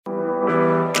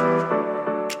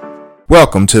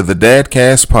Welcome to the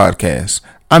Dadcast Podcast.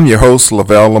 I'm your host,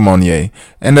 Lavelle Lemonnier,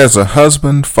 and as a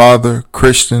husband, father,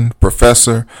 Christian,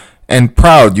 professor, and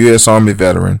proud U.S. Army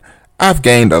veteran, I've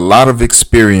gained a lot of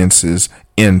experiences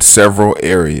in several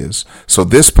areas. So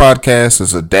this podcast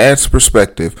is a dad's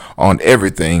perspective on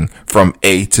everything from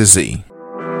A to Z.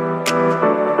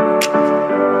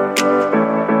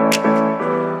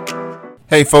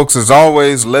 Hey folks, as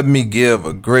always, let me give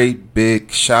a great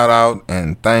big shout out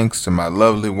and thanks to my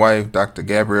lovely wife, Dr.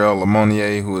 Gabrielle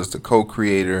Lemonnier, who is the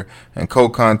co-creator and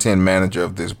co-content manager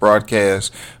of this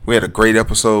broadcast. We had a great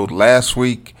episode last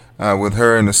week with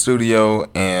her in the studio,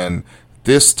 and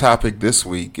this topic this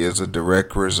week is a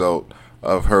direct result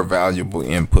of her valuable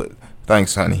input.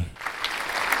 Thanks, honey.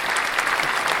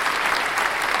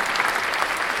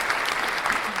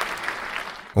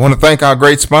 I want to thank our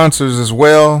great sponsors as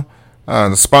well.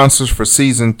 The sponsors for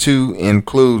Season 2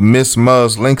 include Miss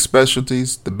Muzz Link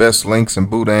Specialties, the best links in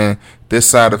Boudin this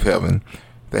side of heaven.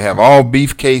 They have all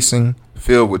beef casing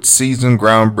filled with seasoned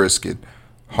ground brisket,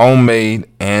 homemade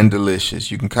and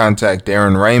delicious. You can contact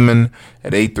Darren Raymond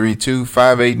at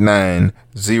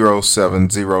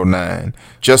 832-589-0709.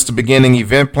 Just the beginning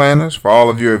event planners. For all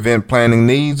of your event planning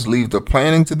needs, leave the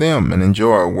planning to them and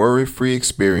enjoy a worry-free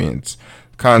experience.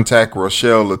 Contact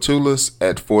Rochelle Latulis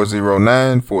at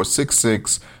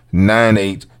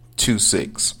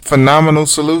 409-466-9826. Phenomenal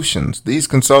Solutions. These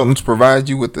consultants provide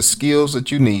you with the skills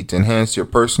that you need to enhance your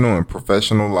personal and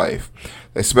professional life.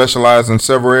 They specialize in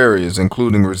several areas,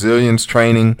 including resilience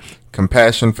training,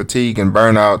 compassion, fatigue, and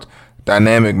burnout,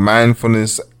 dynamic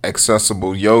mindfulness,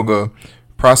 accessible yoga,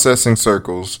 processing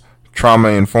circles,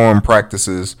 trauma-informed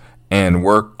practices, and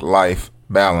work-life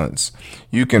balance.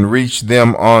 You can reach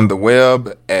them on the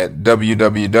web at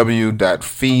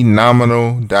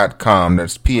www.phenomenal.com.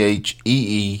 That's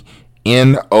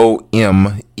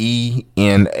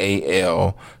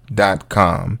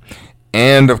PHEENOMENAL.com.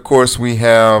 And of course, we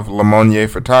have Lemonnier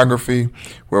Photography,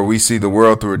 where we see the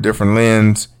world through a different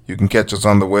lens. You can catch us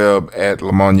on the web at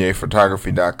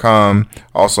LemonnierPhotography.com,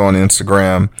 also on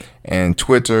Instagram and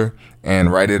Twitter, and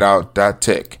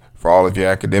writeitout.tech for all of your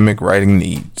academic writing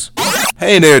needs.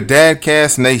 Hey there,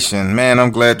 Dadcast Nation. Man, I'm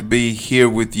glad to be here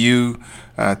with you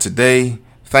today.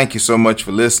 Thank you so much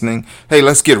for listening. Hey,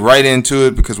 let's get right into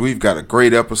it because we've got a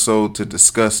great episode to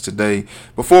discuss today.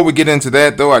 Before we get into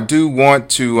that, though, I do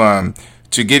want to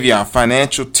give you our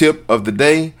financial tip of the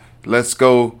day. Let's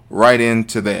go right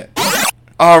into that.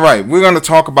 All right, we're going to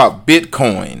talk about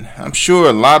Bitcoin. I'm sure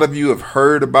a lot of you have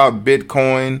heard about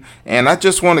Bitcoin, and I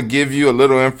just want to give you a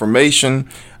little information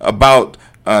about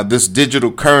this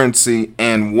digital currency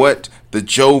and what the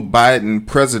Joe Biden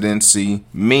presidency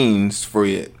means for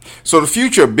it. So the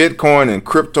future of Bitcoin and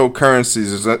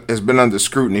cryptocurrencies has been under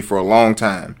scrutiny for a long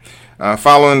time.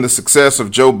 Following the success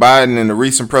of Joe Biden in the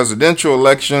recent presidential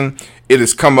election, it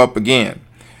has come up again.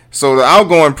 So the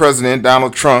outgoing president,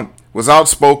 Donald Trump, was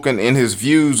outspoken in his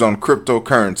views on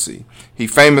cryptocurrency. He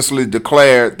famously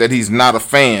declared that he's not a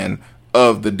fan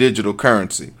of the digital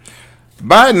currency.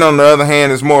 Biden, on the other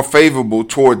hand, is more favorable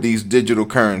toward these digital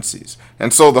currencies.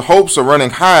 And so the hopes are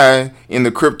running high in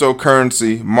the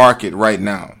cryptocurrency market right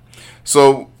now.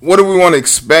 So what do we want to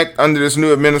expect under this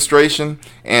new administration?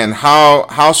 And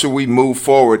how should we move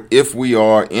forward if we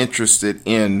are interested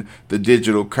in the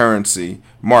digital currency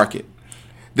market?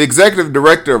 The executive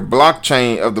director of the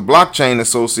Blockchain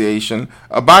Association,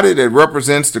 a body that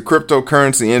represents the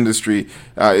cryptocurrency industry,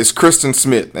 is Kristen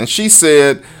Smith. And she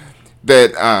said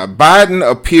that Biden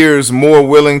appears more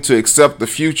willing to accept the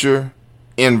future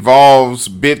involves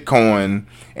Bitcoin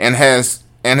and has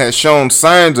shown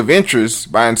signs of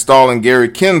interest by installing Gary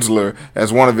Gensler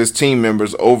as one of his team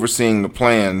members overseeing the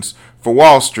plans for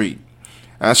Wall Street.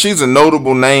 She's a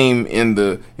notable name in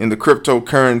the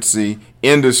cryptocurrency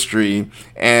industry,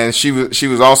 and she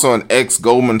was also an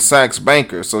ex-Goldman Sachs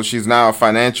banker. So she's now a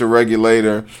financial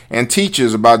regulator and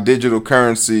teaches about digital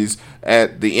currencies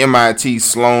at the MIT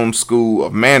Sloan School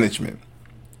of Management.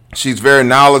 She's very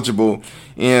knowledgeable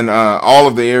in all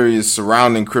of the areas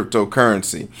surrounding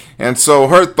cryptocurrency. And so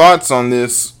her thoughts on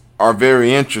this are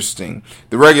very interesting.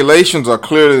 The regulations are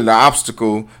clearly the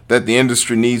obstacle that the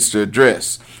industry needs to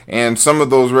address. And some of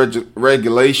those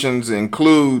regulations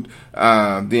include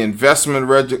the investment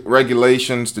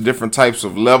regulations, the different types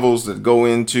of levels that go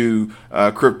into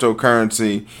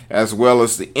cryptocurrency, as well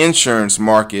as the insurance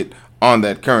market on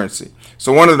that currency.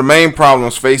 So one of the main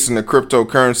problems facing the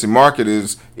cryptocurrency market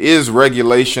is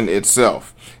regulation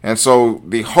itself. And so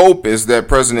the hope is that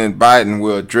President Biden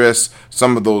will address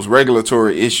some of those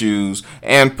regulatory issues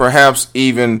and perhaps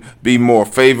even be more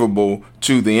favorable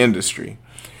to the industry.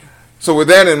 So with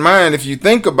that in mind, if you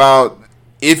think about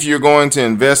if you're going to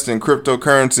invest in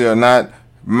cryptocurrency or not,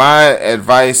 my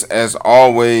advice, as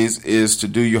always, is to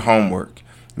do your homework.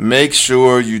 Make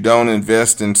sure you don't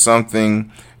invest in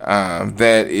something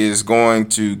that is going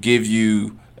to give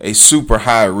you a super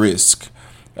high risk.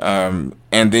 And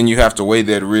then you have to weigh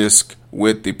that risk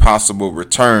with the possible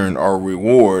return or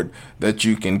reward that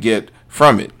you can get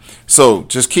from it. So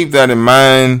just keep that in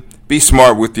mind. Be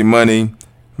smart with your money.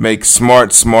 Make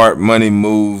smart money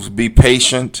moves. Be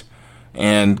patient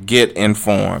and get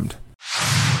informed.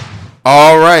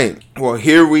 All right. Well,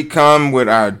 here we come with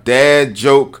our dad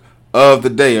joke of the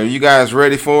day. Are you guys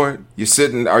ready for it?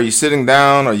 Are you sitting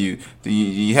down? Do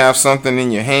you have something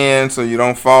in your hand so you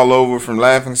don't fall over from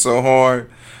laughing so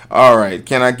hard? All right.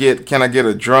 Can I get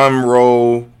a drum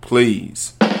roll,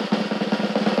 please?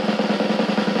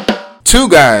 Two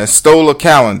guys stole a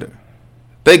calendar.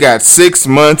 They got 6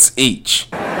 months each.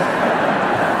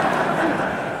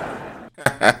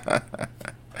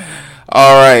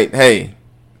 All right. Hey,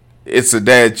 it's a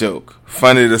dad joke.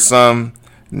 Funny to some,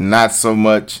 not so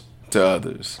much to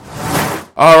others.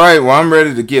 All right. Well, I'm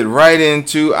ready to get right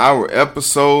into our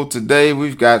episode today.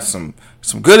 We've got some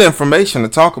good information to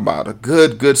talk about. A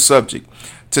good subject.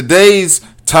 Today's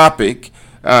topic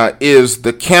is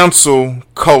the cancel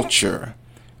culture.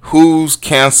 Who's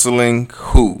canceling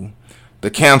who?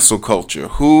 The cancel culture.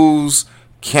 Who's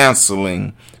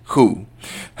canceling who?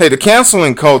 Hey, the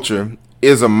canceling culture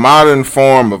is a modern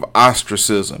form of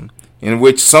ostracism in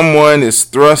which someone is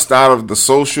thrust out of the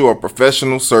social or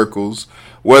professional circles,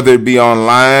 whether it be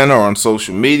online or on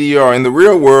social media or in the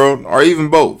real world or even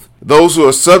both. Those who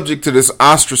are subject to this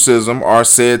ostracism are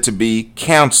said to be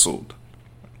canceled.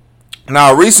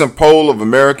 Now, a recent poll of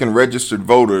American registered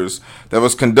voters that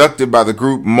was conducted by the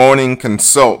group Morning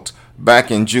Consult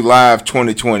back in July of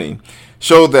 2020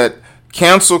 showed that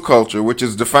cancel culture, which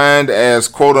is defined as,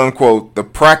 quote unquote, the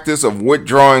practice of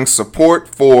withdrawing support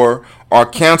for or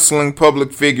canceling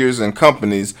public figures and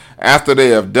companies after they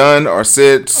have done or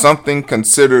said something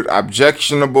considered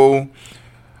objectionable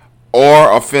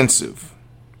or offensive.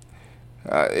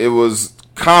 It was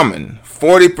common.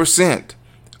 40%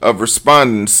 of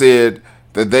respondents said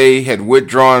that they had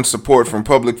withdrawn support from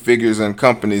public figures and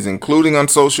companies, including on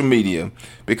social media,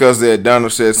 because they had done or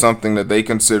said something that they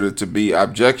considered to be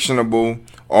objectionable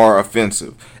or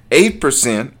offensive.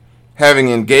 8% having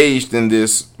engaged in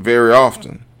this very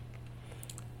often.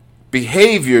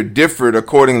 Behavior differed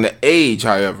according to age,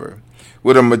 however,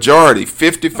 with a majority,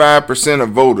 55% of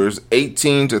voters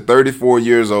 18 to 34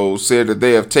 years old said that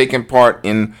they have taken part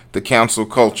in the cancel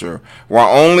culture, while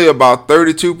only about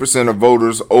 32% of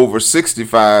voters over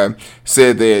 65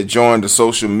 said they had joined the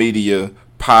social media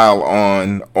pile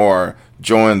on or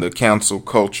joined the cancel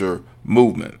culture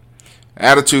movement.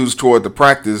 Attitudes toward the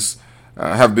practice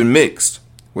have been mixed,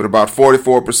 with about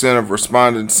 44% of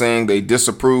respondents saying they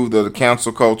disapproved of the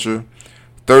cancel culture,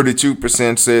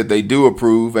 32% said they do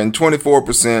approve, and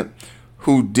 24%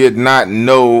 who did not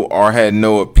know or had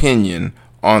no opinion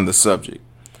on the subject.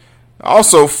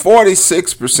 Also,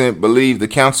 46% believed the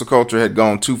cancel culture had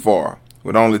gone too far,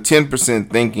 with only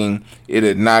 10% thinking it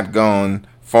had not gone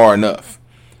far enough.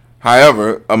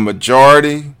 However, a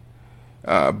majority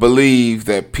believe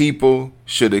that people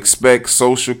should expect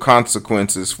social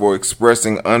consequences for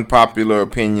expressing unpopular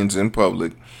opinions in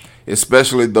public,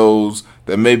 especially those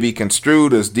that may be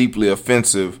construed as deeply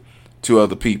offensive to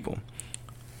other people.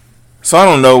 So I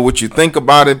don't know what you think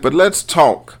about it, but let's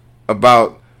talk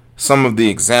about some of the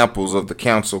examples of the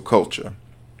cancel culture.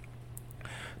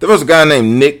 There was a guy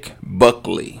named Nick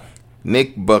Buckley.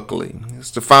 Nick Buckley.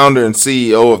 He's the founder and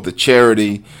CEO of the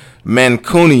charity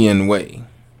Mancunian Way.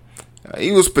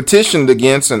 He was petitioned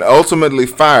against and ultimately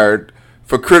fired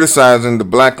for criticizing the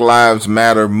Black Lives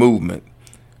Matter movement.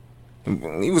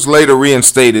 He was later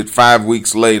reinstated 5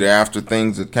 weeks later after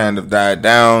things had kind of died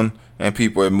down and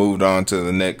people had moved on to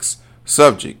the next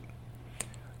subject.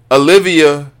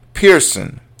 Olivia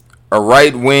Pearson, a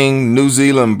right-wing New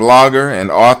Zealand blogger and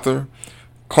author,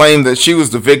 claimed that she was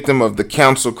the victim of the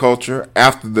cancel culture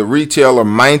after the retailer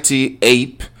Mighty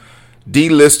Ape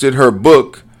delisted her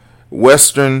book,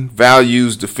 Western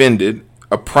Values Defended,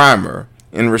 a primer,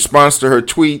 in response to her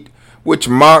tweet, which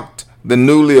mocked the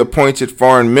newly appointed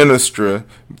foreign minister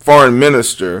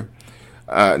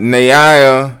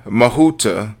Naya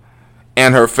Mahuta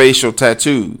and her facial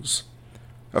tattoos.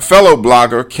 A fellow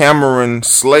blogger, Cameron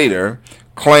Slater,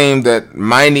 claimed that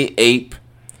Mighty Ape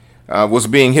was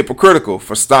being hypocritical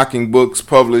for stocking books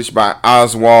published by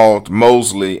Oswald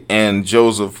Mosley and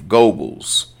Joseph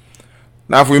Goebbels.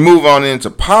 Now, if we move on into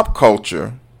pop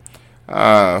culture,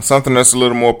 something that's a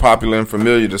little more popular and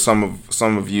familiar to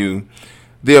some of you,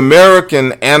 The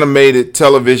American animated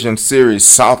television series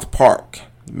South Park,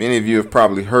 many of you have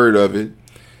probably heard of it,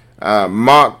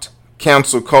 mocked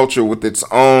cancel culture with its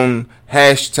own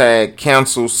hashtag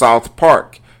Cancel South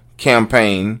Park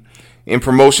campaign in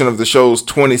promotion of the show's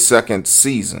 22nd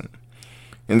season.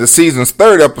 In the season's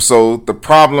third episode, The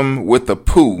Problem with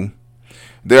Apu,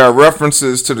 there are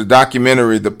references to the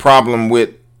documentary The Problem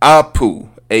with Apu,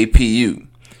 APU,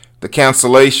 the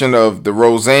cancellation of the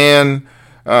Roseanne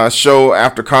show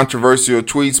after controversial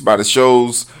tweets by the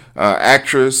show's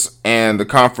actress, and the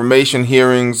confirmation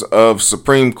hearings of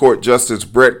Supreme Court Justice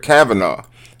Brett Kavanaugh.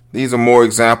 These are more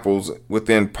examples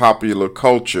within popular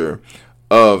culture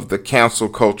of the cancel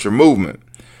culture movement.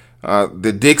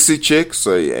 The Dixie Chicks,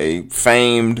 a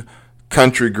famed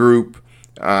country group,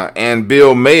 and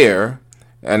Bill Maher,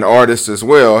 an artist as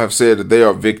well, have said that they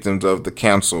are victims of the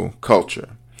cancel culture.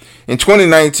 In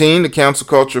 2019, the cancel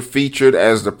culture was featured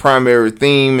as a primary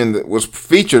theme in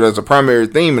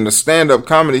the stand-up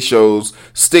comedy shows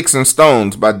Sticks and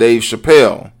Stones by Dave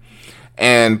Chappelle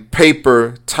and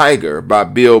Paper Tiger by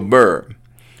Bill Burr.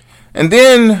 And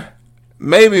then,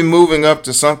 maybe moving up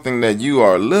to something that you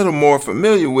are a little more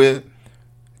familiar with,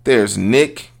 there's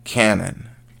Nick Cannon.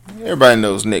 Everybody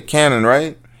knows Nick Cannon,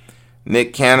 right?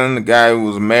 Nick Cannon, the guy who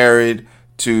was married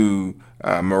to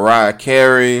Mariah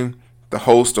Carey, the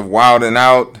host of Wild 'N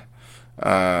Out,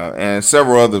 and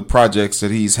several other projects that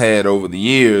he's had over the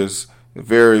years. A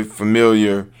very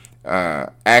familiar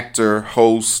actor,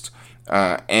 host,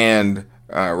 and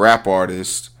rap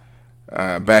artist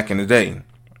back in the day.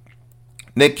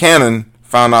 Nick Cannon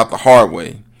found out the hard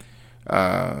way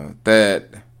that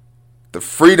the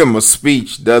freedom of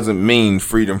speech doesn't mean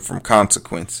freedom from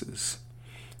consequences.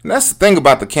 And that's the thing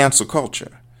about the cancel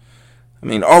culture. I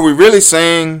mean, are we really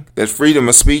saying that freedom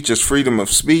of speech is freedom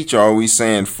of speech, or are we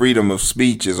saying freedom of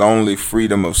speech is only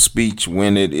freedom of speech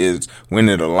when it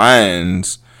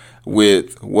aligns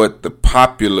with what the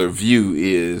popular view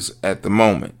is at the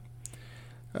moment?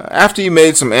 After he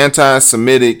made some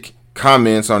anti-Semitic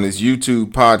comments on his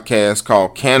YouTube podcast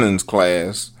called Cannon's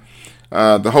Class,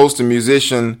 the host and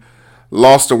musician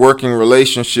lost a working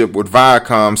relationship with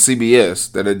Viacom CBS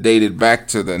that had dated back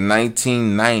to the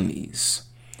 1990s.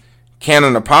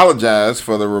 Cannon apologized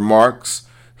for the remarks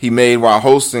he made while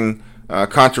hosting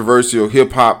controversial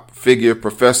hip-hop figure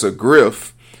Professor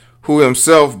Griff, who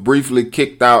himself briefly was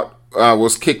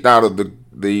kicked out of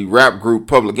the rap group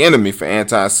Public Enemy for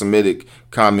anti-Semitic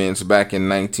comments back in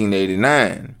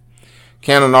 1989.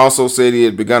 Cannon also said he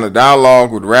had begun a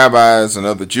dialogue with rabbis and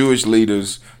other Jewish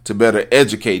leaders to better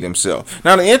educate himself.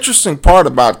 Now, the interesting part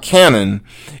about Cannon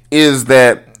is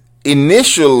that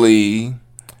initially,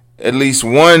 at least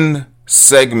one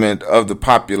segment of the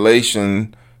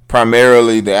population,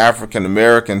 primarily the African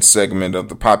American segment of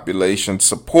the population,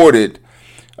 supported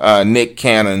Nick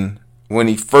Cannon when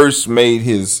he first made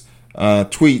his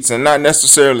tweets, and not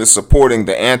necessarily supporting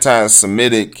the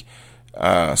anti-Semitic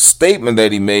statement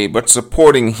that he made, but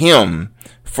supporting him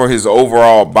for his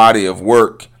overall body of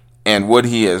work and what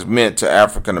he has meant to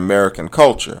African American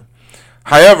culture.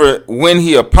 However, when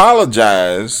he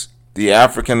apologized, the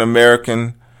African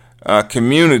American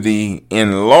community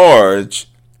in large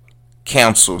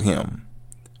canceled him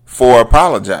for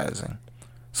apologizing.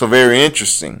 So very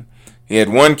interesting. He had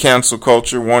one cancel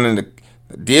culture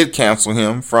did cancel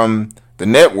him from the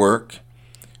network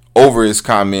over his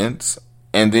comments,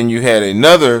 and then you had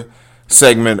another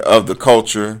segment of the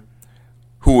culture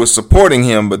who was supporting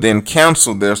him but then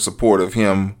canceled their support of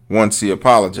him once he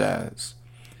apologized.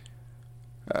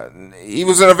 He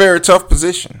was in a very tough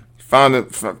position.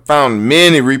 Found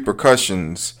many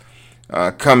repercussions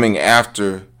coming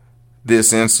after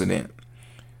this incident.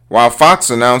 While Fox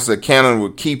announced that Cannon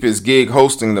would keep his gig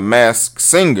hosting The Masked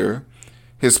Singer,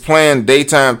 his planned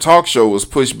daytime talk show was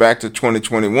pushed back to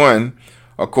 2021,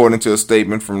 according to a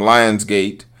statement from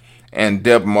Lionsgate and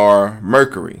Debmar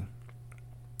Mercury.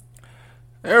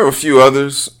 There are a few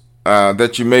others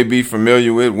that you may be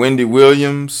familiar with. Wendy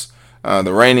Williams,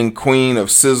 the reigning queen of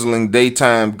sizzling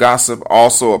daytime gossip,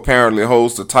 also apparently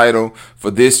holds the title for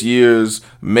this year's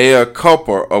Mea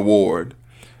Culpa Award.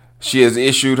 She has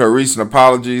issued her recent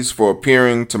apologies for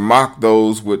appearing to mock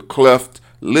those with cleft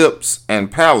lips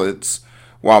and palates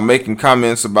while making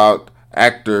comments about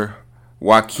actor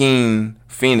Joaquin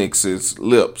Phoenix's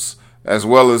lips, as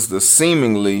well as the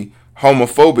seemingly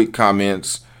homophobic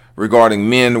comments regarding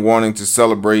men wanting to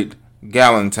celebrate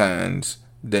Galentine's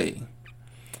Day.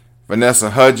 Vanessa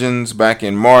Hudgens, back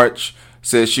in March,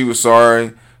 said she was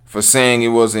sorry for saying it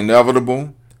was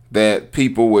inevitable that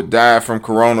people would die from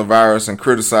coronavirus and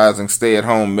criticizing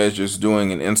stay-at-home measures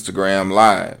during an Instagram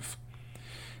Live.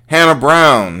 Hannah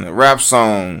Brown, a rap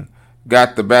song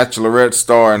got the Bachelorette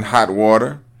star in hot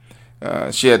water.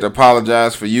 She had to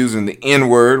apologize for using the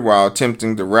N-word while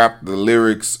attempting to rap the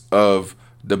lyrics of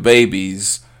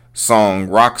DaBaby's song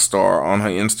Rockstar on her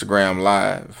Instagram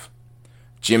Live.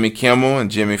 Jimmy Kimmel and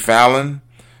Jimmy Fallon,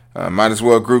 might as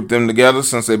well group them together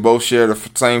since they both share the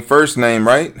same first name,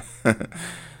 right?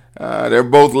 They're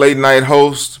both late night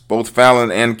hosts. Both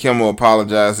Fallon and Kimmel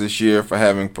apologized this year for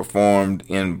having performed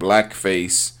in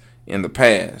blackface in the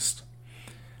past.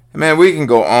 Man, we can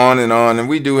go on, and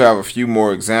we do have a few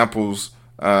more examples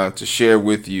to share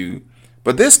with you.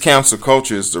 But this cancel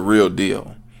culture is the real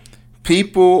deal.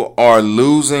 People are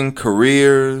losing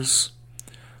careers,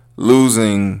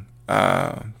 losing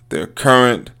their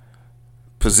current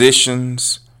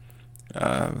positions.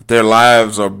 Their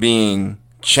lives are being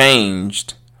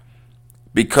changed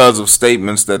because of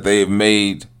statements that they have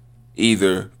made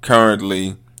either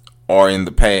currently or in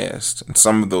the past. And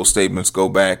some of those statements go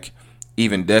back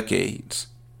even decades.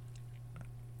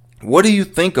 What do you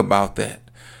think about that?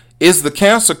 Is the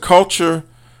cancel culture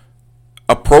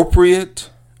appropriate?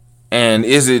 And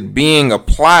is it being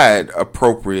applied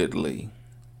appropriately?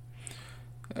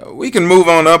 We can move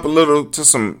on up a little to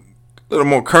some little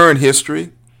more current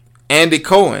history. Andy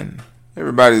Cohen.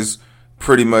 Everybody's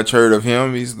pretty much heard of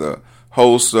him. He's the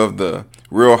host of the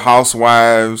Real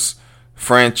Housewives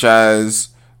franchise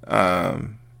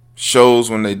shows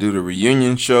when they do the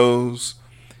reunion shows.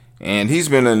 And he's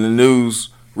been in the news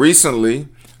recently.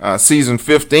 Season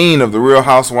 15 of the Real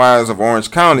Housewives of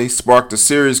Orange County sparked a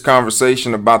serious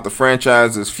conversation about the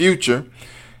franchise's future,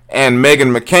 and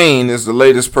Meghan McCain is the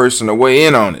latest person to weigh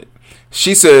in on it.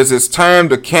 She says it's time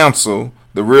to cancel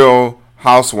the Real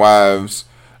Housewives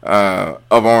of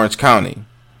Orange County.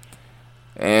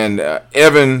 And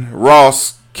Evan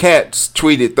Ross Katz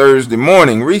tweeted Thursday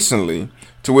morning recently,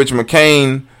 to which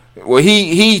McCain, well,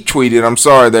 he tweeted, I'm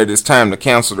sorry that it's time to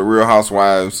cancel the Real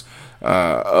Housewives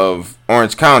of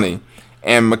Orange County.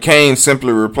 And McCain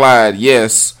simply replied,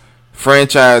 yes,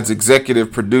 franchise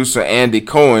executive producer Andy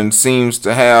Cohen seems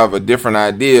to have a different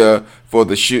idea for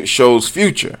the show's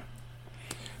future.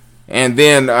 And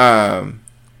then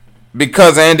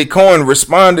because Andy Cohen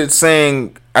responded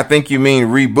saying, I think you mean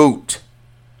reboot.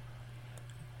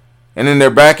 And in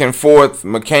their back and forth,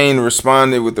 McCain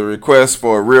responded with a request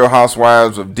for a Real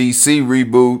Housewives of DC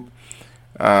reboot.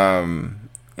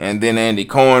 And then Andy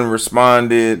Cohen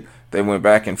responded. They went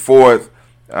back and forth.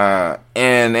 And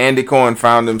Andy Cohen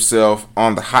found himself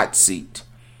on the hot seat,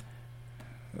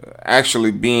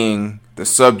 actually being the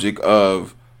subject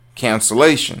of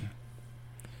cancellation.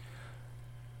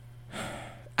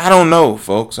 I don't know,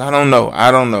 folks. I don't know.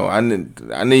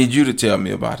 I need you to tell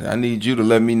me about it. I need you to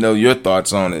let me know your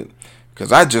thoughts on it,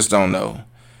 because I just don't know.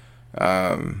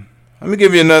 Let me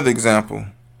give you another example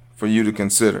for you to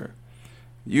consider.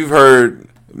 You've heard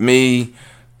me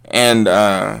and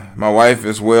my wife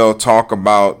as well talk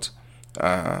about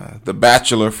the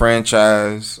Bachelor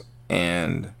franchise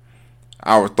and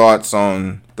our thoughts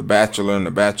on The Bachelor and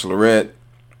The Bachelorette.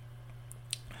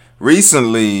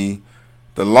 Recently,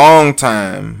 the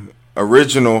longtime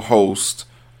original host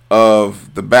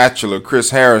of The Bachelor,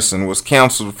 Chris Harrison, was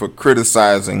canceled for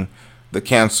criticizing the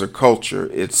cancel culture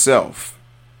itself.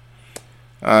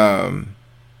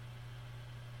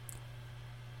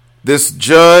 This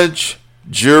judge,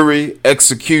 jury,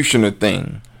 executioner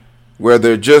thing, where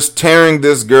they're just tearing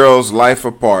this girl's life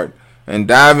apart and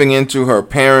diving into her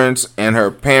parents and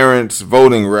her parents'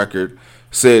 voting record,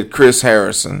 said Chris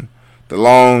Harrison, the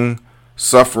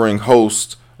long-suffering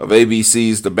host of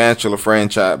ABC's The Bachelor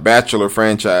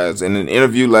franchise, in an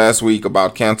interview last week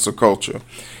about cancel culture.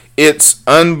 It's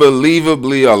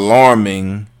unbelievably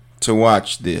alarming to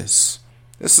watch this.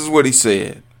 This is what he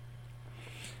said.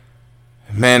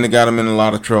 Man, it got him in a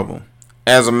lot of trouble.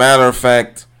 As a matter of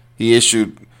fact, he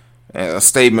issued a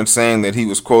statement saying that he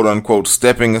was, quote unquote,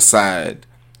 stepping aside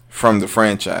from the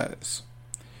franchise.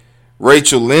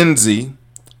 Rachel Lindsay,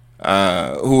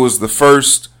 who was the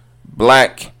first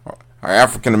black or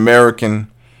African American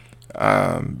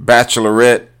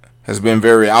bachelorette, has been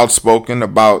very outspoken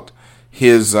about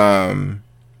his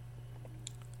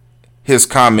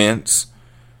comments.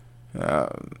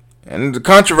 And the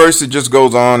controversy just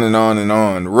goes on and on and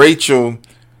on. Rachel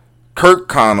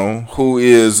Kirkconnell, who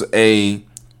is a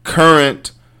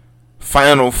current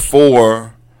Final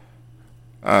Four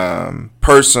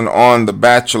person on The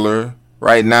Bachelor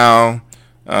right now,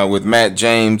 with Matt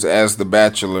James as The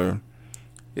Bachelor,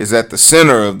 is at the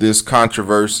center of this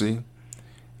controversy.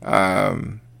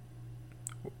 An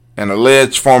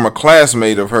alleged former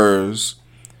classmate of hers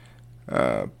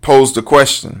posed a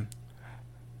question.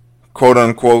 Quote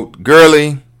unquote,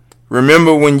 girly,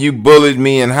 Remember when you bullied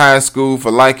me in high school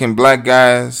for liking black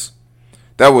guys?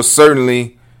 That was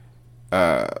certainly,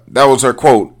 that was her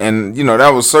quote. And, that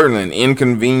was certainly an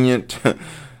inconvenient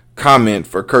comment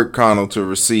for Kurt Connell to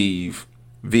receive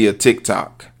via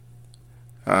TikTok.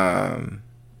 And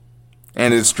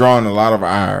it's drawn a lot of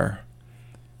ire.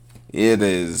 It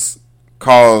has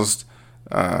caused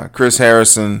Chris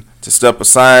Harrison to step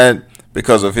aside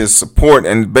because of his support.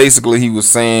 And basically he was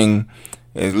saying,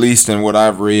 at least in what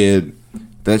I've read,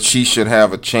 that she should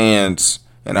have a chance,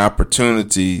 an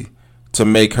opportunity to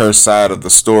make her side of the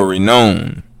story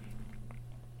known.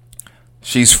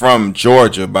 She's from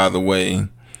Georgia, by the way,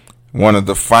 one of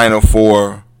the final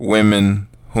 4 women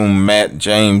whom Matt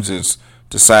James is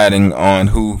deciding on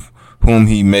whom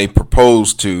he may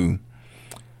propose to.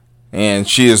 And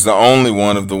she is the only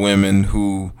one of the women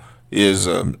who is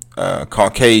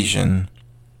Caucasian.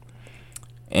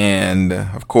 And,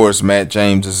 of course, Matt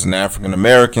James is an African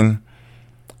American.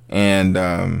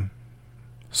 And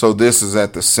so this is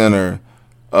at the center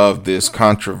of this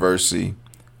controversy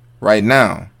right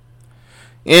now.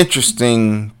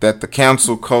 Interesting that the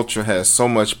cancel culture has so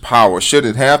much power. Should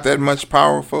it have that much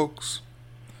power, folks?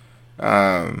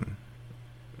 I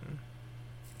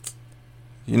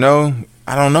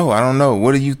don't know.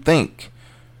 What do you think?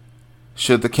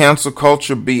 Should the cancel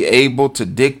culture be able to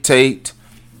dictate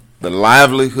the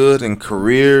livelihood and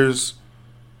careers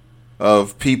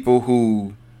of people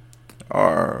who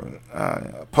are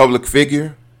a public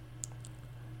figure?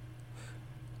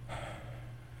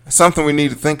 It's something we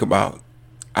need to think about.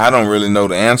 I don't really know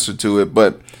the answer to it,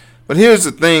 but here's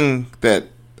the thing that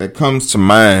comes to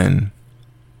mind.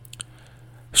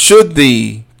 Should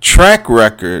the track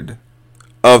record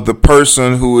of the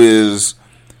person who is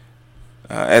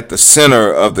at the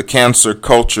center of the cancer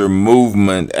culture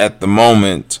movement at the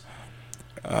moment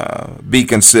be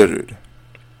considered?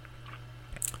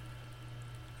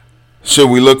 Should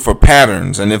we look for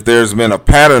patterns? And if there's been a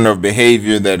pattern of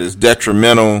behavior that is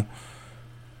detrimental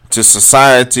to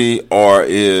society or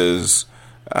is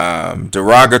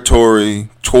derogatory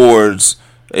towards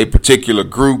a particular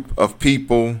group of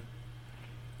people,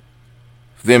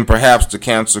 then perhaps the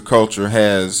cancer culture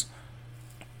has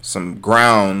some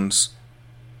grounds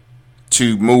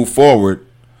to move forward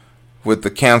with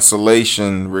the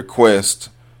cancellation request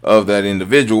of that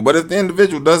individual. But if the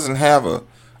individual doesn't have a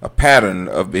pattern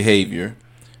of behavior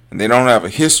and they don't have a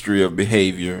history of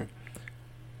behavior,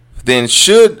 then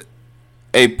should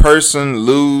a person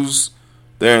lose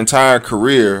their entire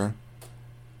career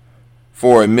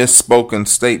for a misspoken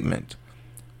statement?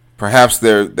 Perhaps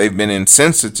they've been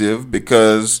insensitive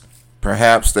because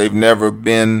perhaps they've never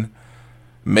been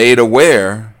made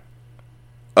aware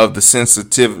of the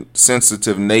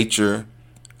sensitive nature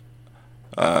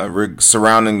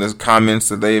surrounding the comments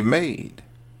that they've made.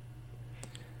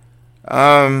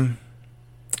 I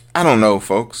don't know,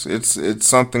 folks. It's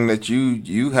something that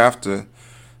you have to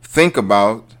think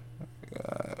about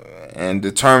and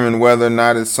determine whether or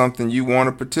not it's something you want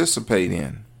to participate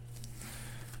in.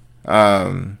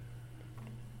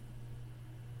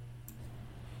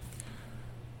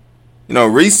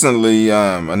 Recently,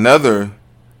 another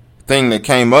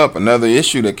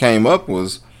issue that came up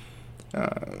was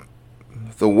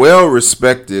the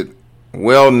well-respected,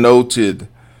 well-noted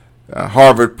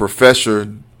Harvard professor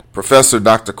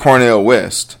Dr. Cornel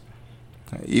West.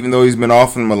 Even though he's been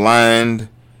often maligned,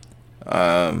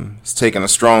 he's taken a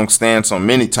strong stance on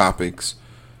many topics.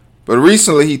 But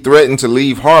recently he threatened to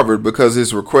leave Harvard because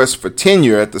his request for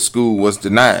tenure at the school was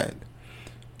denied.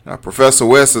 Now, Professor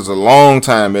West is a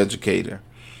longtime educator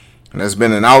and has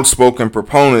been an outspoken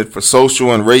proponent for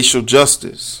social and racial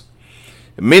justice.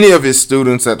 Many of his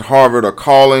students at Harvard are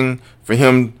calling for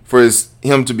him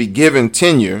to be given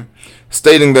tenure,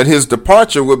 stating that his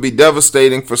departure would be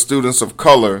devastating for students of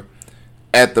color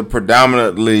at the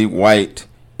predominantly white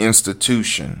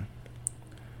institution.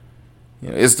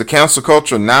 Is the cancel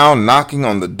culture now knocking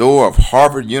on the door of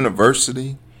Harvard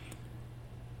University?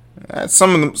 That's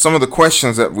some of the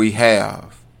questions that we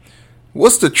have.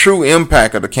 What's the true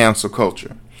impact of the cancel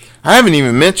culture? I haven't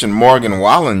even mentioned Morgan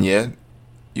Wallen yet.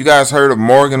 You guys heard of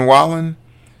Morgan Wallen?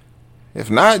 If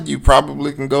not, you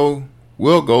probably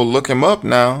will go look him up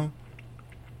now.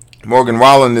 Morgan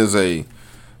Wallen is a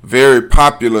very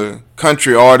popular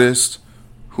country artist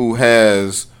who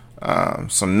has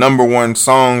some number one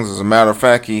songs. As a matter of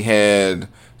fact, he had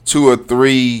 2 or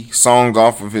 3 songs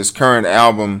off of his current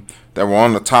album that were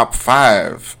on the top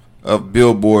 5 of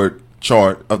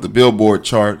the Billboard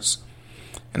charts.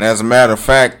 And as a matter of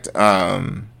fact,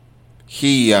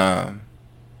 he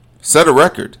set a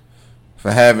record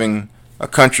for having a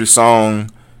country song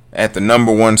at the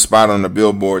number 1 spot on the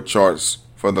Billboard charts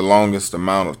for the longest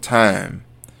amount of time.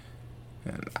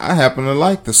 And I happen to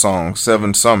like the song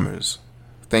Seven Summers.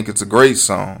 I think it's a great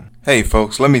song. Hey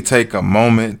folks, let me take a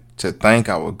moment to thank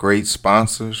our great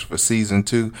sponsors for season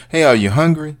 2. Hey, are you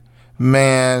hungry?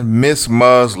 Man, Miss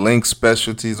Muzz Link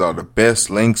Specialties are the best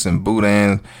links in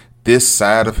Boudin this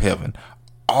side of heaven.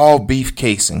 All beef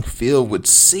casing filled with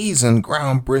seasoned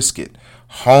ground brisket,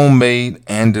 homemade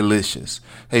and delicious.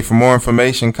 Hey, for more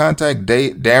information, contact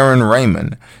Darren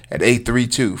Raymond at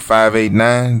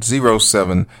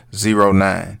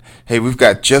 832-589-0709. Hey, we've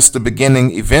got Just the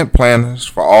Beginning event planners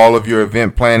for all of your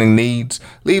event planning needs.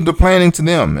 Leave the planning to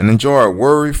them and enjoy a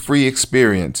worry-free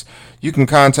experience. You can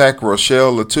contact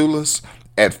Rochelle Latulis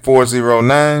at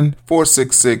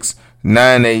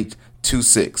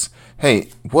 409-466-9826. Hey,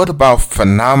 what about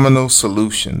Phenomenal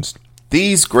Solutions?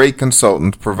 These great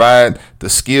consultants provide the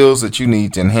skills that you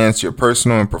need to enhance your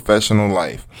personal and professional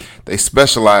life. They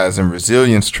specialize in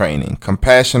resilience training,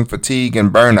 compassion, fatigue,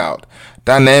 and burnout,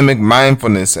 dynamic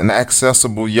mindfulness and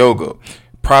accessible yoga,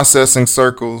 processing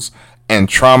circles, and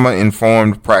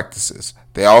trauma-informed practices.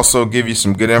 They also give you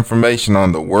some good information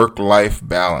on the work-life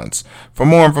balance. For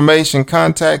more information,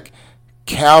 contact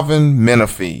Calvin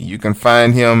Menifee. You can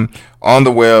find him on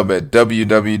the web at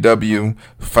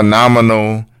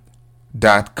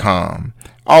www.phenomenal.com.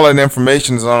 All that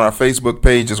information is on our Facebook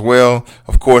page as well.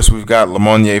 Of course, we've got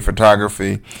Lemonnier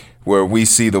Photography, where we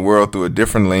see the world through a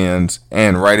different lens,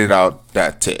 and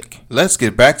WriteItOut.tech. Let's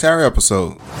get back to our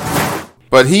episode.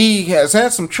 But he has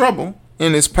had some trouble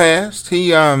in his past.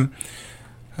 He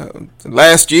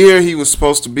last year he was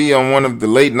supposed to be on one of the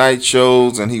late night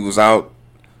shows, and he was out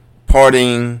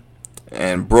partying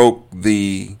and broke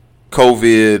the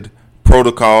COVID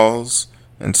protocols,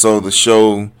 and so the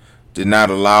show did not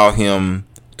allow him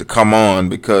to come on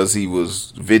because he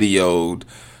was videoed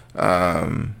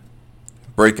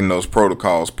breaking those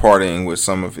protocols, partying with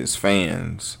some of his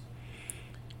fans.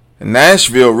 And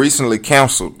Nashville recently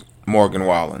canceled Morgan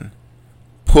Wallen,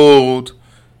 pulled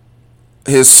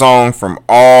his song from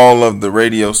all of the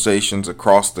radio stations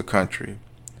across the country.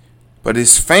 But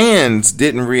his fans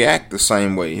didn't react the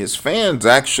same way. His fans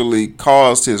actually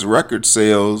caused his record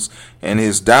sales and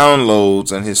his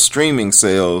downloads and his streaming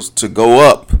sales to go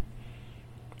up.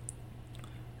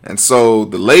 And so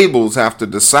the labels have to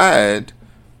decide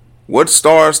what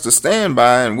stars to stand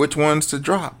by and which ones to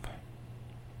drop.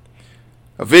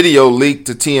 A video leaked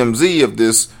to TMZ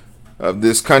of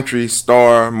this country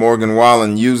star Morgan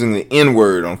Wallen using the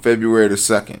N-word on February the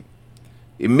 2nd.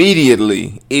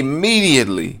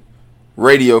 Immediately,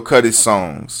 radio cut his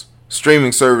songs.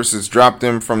 Streaming services dropped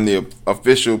him from the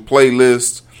official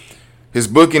playlist. His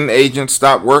booking agent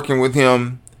stopped working with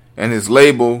him, and his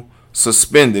label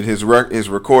suspended his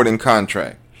recording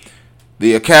contract.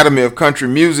 The Academy of Country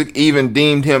Music even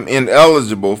deemed him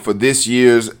ineligible for this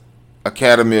year's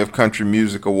Academy of Country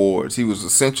Music Awards. He was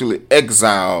essentially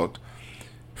exiled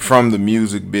from the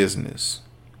music business.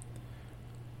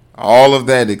 All of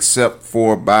that except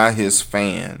for by his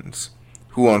fans,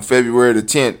 who on February the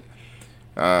 10th,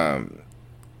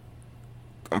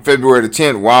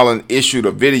 Wallen issued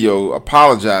a video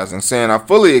apologizing, saying, "I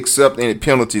fully accept any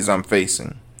penalties I'm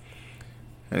facing,"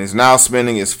 and is now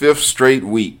spending his 5th straight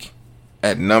week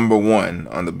at number 1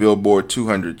 on the Billboard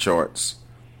 200 charts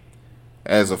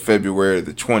as of February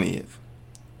the 20th.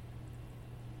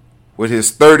 With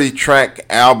his 30-track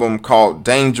album called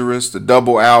Dangerous, the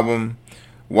double album,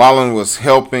 Wallen was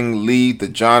helping lead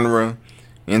the genre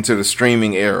into the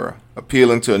streaming era,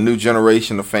 appealing to a new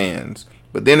generation of fans.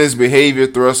 But then his behavior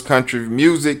thrust country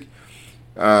music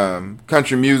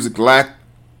lack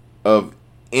of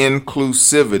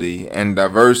inclusivity and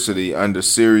diversity under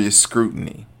serious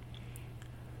scrutiny,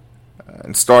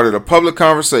 and started a public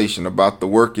conversation about the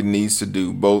work it needs to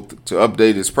do, both to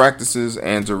update its practices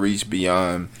and to reach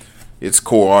beyond its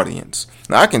core audience.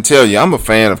 Now, I can tell you, I'm a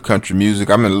fan of country music.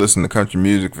 I've been listening to country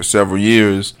music for several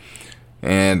years,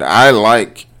 and I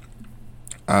like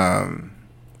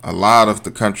a lot of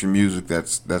the country music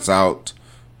that's out.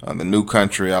 The new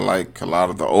country, I like a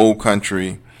lot of the old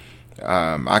country.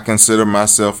 I consider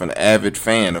myself an avid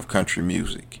fan of country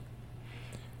music.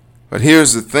 But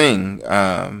here's the thing.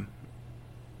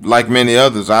 Like many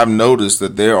others, I've noticed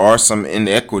that there are some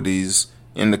inequities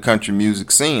in the country music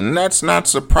scene, and that's not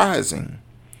surprising.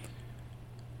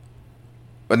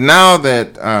 But now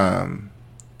that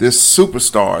this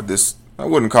superstar, I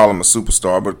wouldn't call him a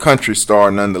superstar, but country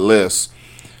star nonetheless,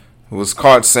 was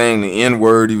caught saying the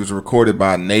N-word. He was recorded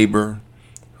by a neighbor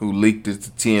who leaked it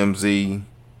to TMZ.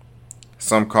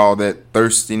 Some call that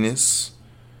thirstiness.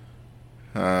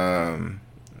 I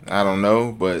don't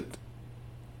know, but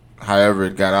however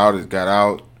it got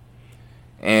out,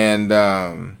 And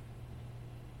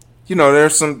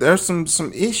there's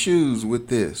some issues with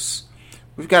this.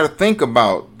 We've got to think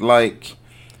about,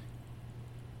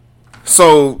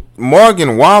 so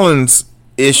Morgan Wallen's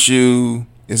issue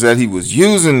is that he was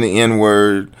using the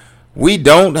N-word. We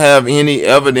don't have any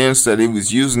evidence that he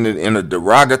was using it in a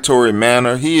derogatory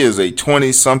manner. He is a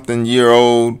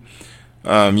 20-something-year-old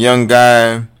young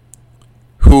guy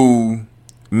who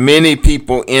many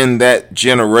people in that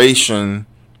generation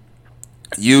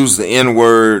use the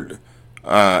N-word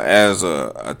as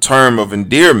a term of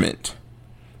endearment.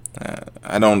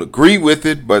 I don't agree with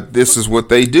it, but this is what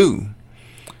they do.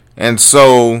 And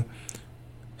so,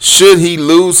 should he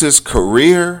lose his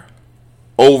career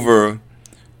over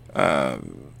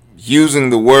using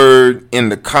the word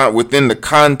within the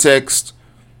context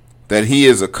that he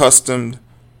is accustomed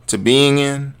to being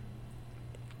in?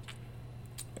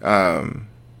 I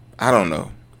don't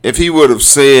know. If he would have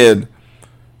said,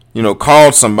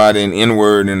 called somebody an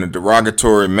N-word in a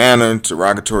derogatory manner,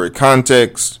 derogatory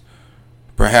context,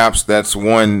 perhaps that's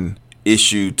one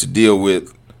issue to deal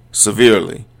with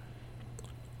severely.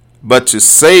 But to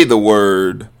say the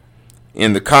word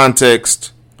in the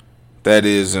context that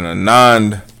is in a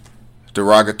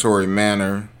non-derogatory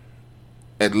manner,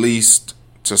 at least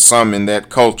to some in that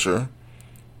culture,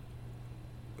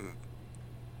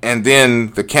 and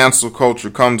then the cancel culture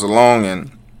comes along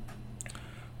and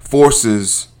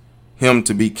forces him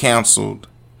to be canceled,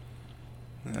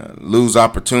 lose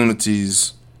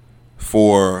opportunities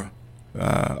for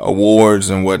awards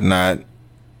and whatnot.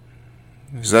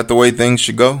 Is that the way things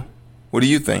should go? What do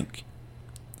you think?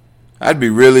 I'd be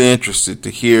really interested to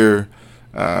hear,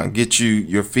 get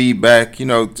your feedback.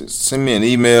 Send me an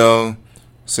email,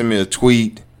 send me a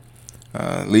tweet,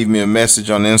 leave me a message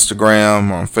on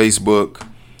Instagram, on Facebook.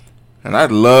 And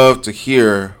I'd love to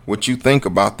hear what you think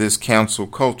about this cancel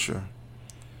culture.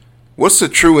 What's the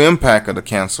true impact of the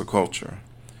cancel culture?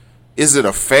 Is it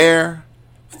a fair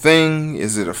thing?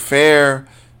 Is it a fair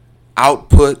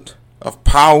output of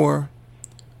power?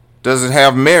 Does it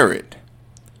have merit?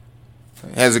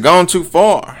 Has it gone too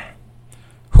far?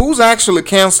 Who's actually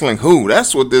canceling who?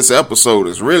 That's what this episode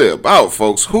is really about,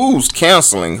 folks. Who's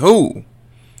canceling who?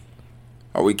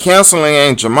 Are we canceling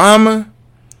Aunt Jemima?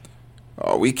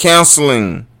 Are we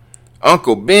canceling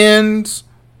Uncle Ben's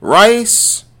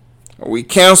Rice? Are we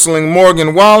canceling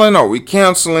Morgan Wallen? Are we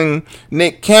canceling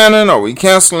Nick Cannon? Are we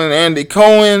canceling Andy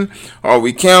Cohen? Are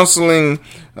we canceling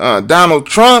Donald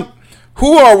Trump?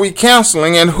 Who are we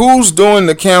canceling, and who's doing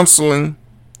the canceling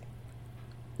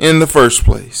in the first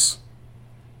place?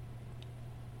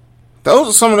 Those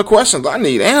are some of the questions I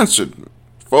need answered,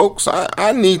 folks.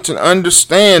 I need to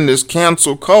understand this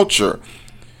cancel culture.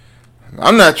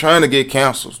 I'm not trying to get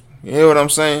canceled. You hear what I'm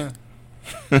saying?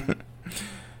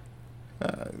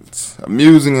 It's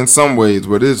amusing in some ways,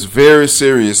 but it's very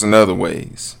serious in other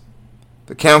ways.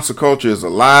 The cancel culture is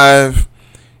alive.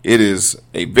 It is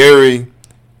a very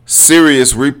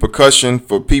serious repercussion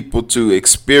for people to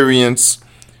experience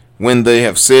when they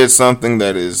have said something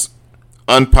that is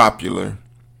unpopular.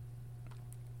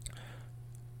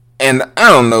 And I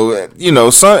don't know,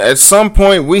 at some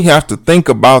point we have to think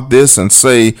about this and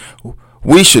say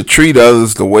we should treat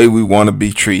others the way we want to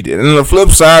be treated. And the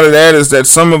flip side of that is that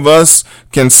some of us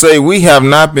can say we have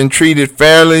not been treated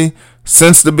fairly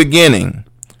since the beginning.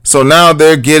 So now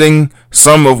they're getting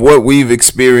some of what we've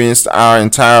experienced our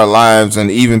entire lives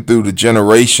and even through the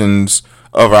generations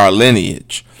of our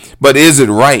lineage. But is it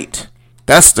right?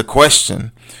 That's the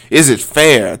question. Is it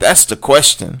fair? That's the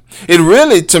question. It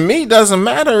really, to me, doesn't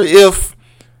matter if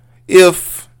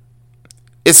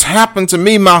it's happened to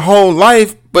me my whole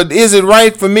life, but is it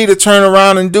right for me to turn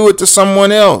around and do it to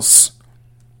someone else?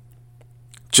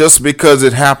 Just because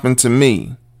it happened to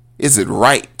me. Is it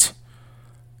right?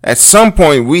 At some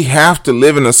point, we have to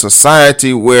live in a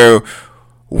society where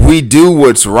we do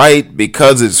what's right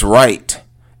because it's right.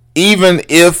 Even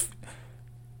if,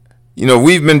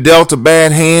 we've been dealt a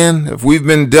bad hand, if we've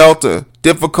been dealt a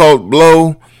difficult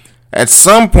blow, at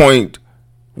some point,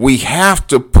 we have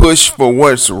to push for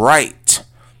what's right.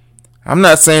 I'm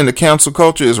not saying the cancel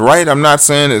culture is right. I'm not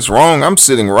saying it's wrong. I'm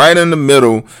sitting right in the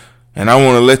middle, and I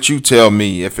want to let you tell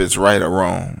me if it's right or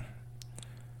wrong.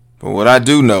 But what I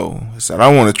do know is that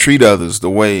I want to treat others the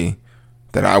way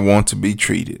that I want to be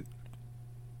treated.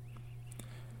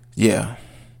 Yeah.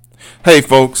 Hey,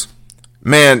 folks.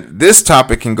 Man, this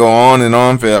topic can go on and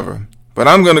on forever. But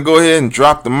I'm going to go ahead and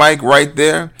drop the mic right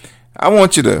there. I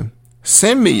want you to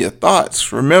send me your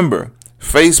thoughts. Remember,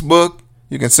 Facebook,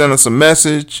 you can send us a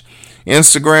message.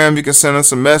 Instagram, you can send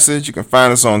us a message. You can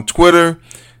find us on Twitter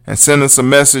and send us a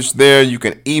message there. You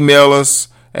can email us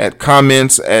at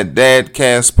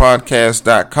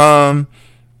comments@dadcastpodcast.com.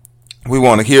 We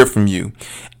want to hear from you.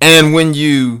 And when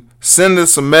you send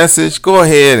us a message, go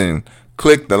ahead and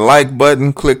click the like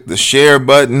button, click the share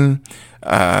button,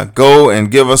 go and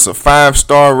give us a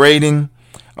 5-star rating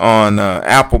on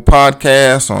Apple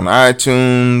Podcasts, on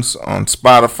iTunes, on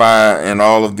Spotify, and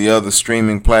all of the other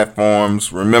streaming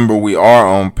platforms. Remember, we are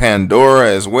on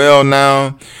Pandora as well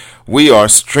now. We are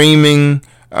streaming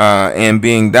and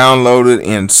being downloaded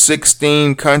in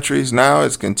 16 countries now.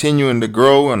 It's continuing to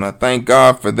grow, and I thank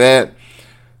God for that.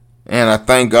 And I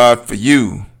thank God for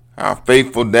you, our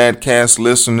faithful Dadcast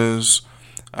listeners.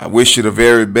 I wish you the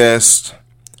very best.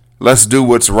 Let's do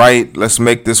what's right. Let's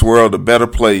make this world a better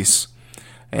place.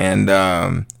 And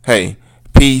hey,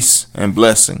 peace and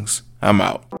blessings. I'm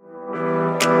out.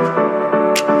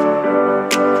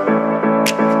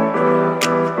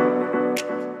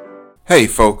 Hey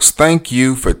folks, thank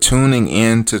you for tuning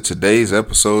in to today's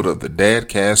episode of the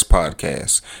Dadcast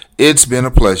Podcast. It's been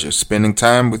a pleasure spending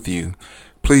time with you.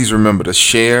 Please remember to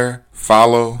share,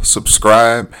 follow,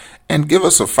 subscribe, and give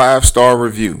us a 5-star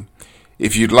review.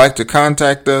 If you'd like to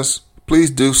contact us, please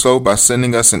do so by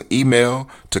sending us an email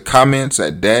to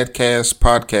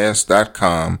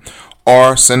comments@dadcastpodcast.com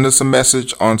or send us a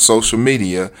message on social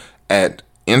media at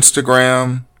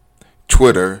Instagram,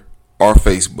 Twitter, or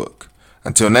Facebook.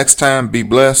 Until next time, be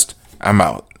blessed. I'm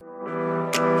out.